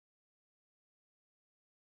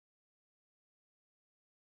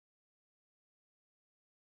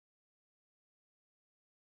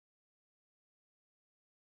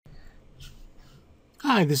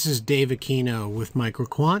Hi, this is Dave Aquino with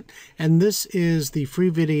MicroQuant, and this is the free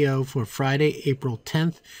video for Friday, April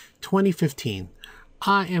 10th, 2015.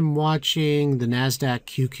 I am watching the NASDAQ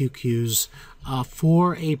QQQs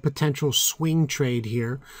for a potential swing trade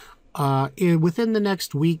here within the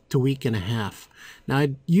next week to week and a half. Now,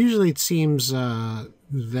 usually it seems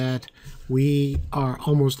that we are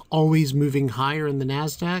almost always moving higher in the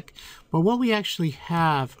NASDAQ, but what we actually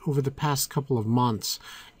have over the past couple of months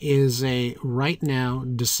is a right now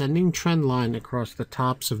descending trend line across the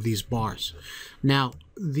tops of these bars. Now,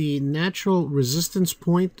 the natural resistance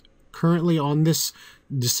point currently on this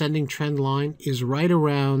descending trend line is right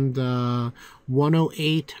around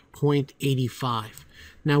 108.85.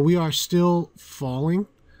 Now, we are still falling,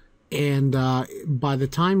 and by the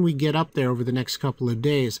time we get up there over the next couple of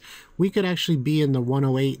days, we could actually be in the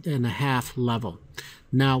 108.5 level.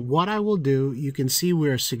 Now, what I will do, you can see we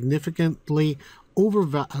are significantly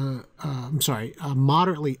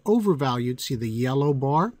moderately overvalued. See the yellow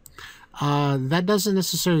bar? That doesn't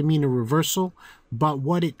necessarily mean a reversal, but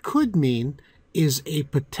what it could mean is a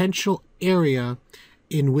potential area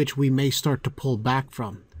in which we may start to pull back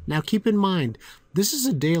from. Now, keep in mind, this is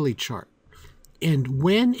a daily chart. And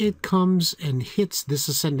when it comes and hits this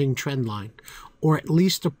ascending trend line, or at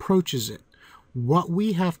least approaches it, what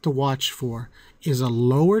we have to watch for is a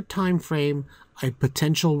lower time frame, a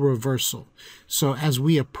potential reversal. So as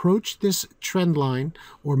we approach this trend line,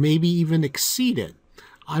 or maybe even exceed it,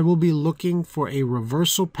 I will be looking for a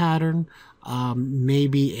reversal pattern,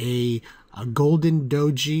 maybe a golden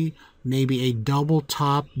doji, maybe a double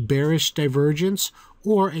top bearish divergence,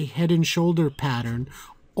 or a head and shoulder pattern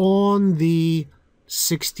on the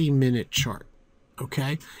 60-minute chart.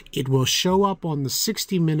 Okay, it will show up on the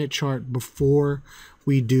 60-minute chart before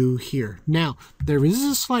we do here. Now, there is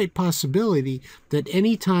a slight possibility that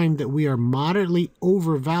any time that we are moderately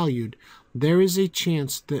overvalued, there is a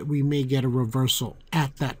chance that we may get a reversal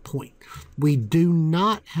at that point. We do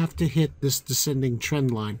not have to hit this descending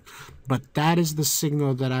trend line, but that is the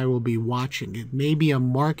signal that I will be watching. It may be a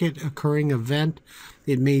market occurring event.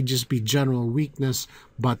 It may just be general weakness,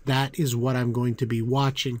 but that is what I'm going to be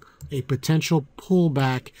watching, a potential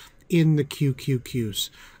pullback in the QQQs.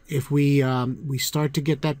 If we start to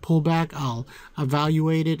get that pullback, I'll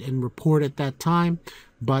evaluate it and report at that time.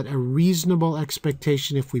 But a reasonable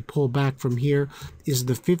expectation if we pull back from here is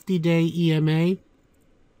the 50-day EMA,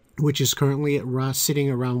 which is currently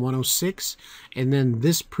sitting around 106, and then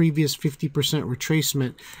this previous 50%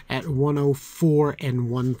 retracement at 104 and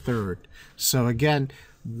 1/3. So again,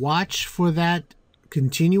 watch for that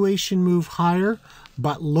continuation move higher,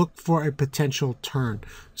 but look for a potential turn,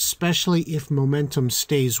 especially if momentum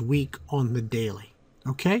stays weak on the daily.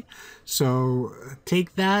 Okay, so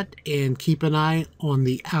take that and keep an eye on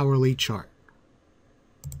the hourly chart.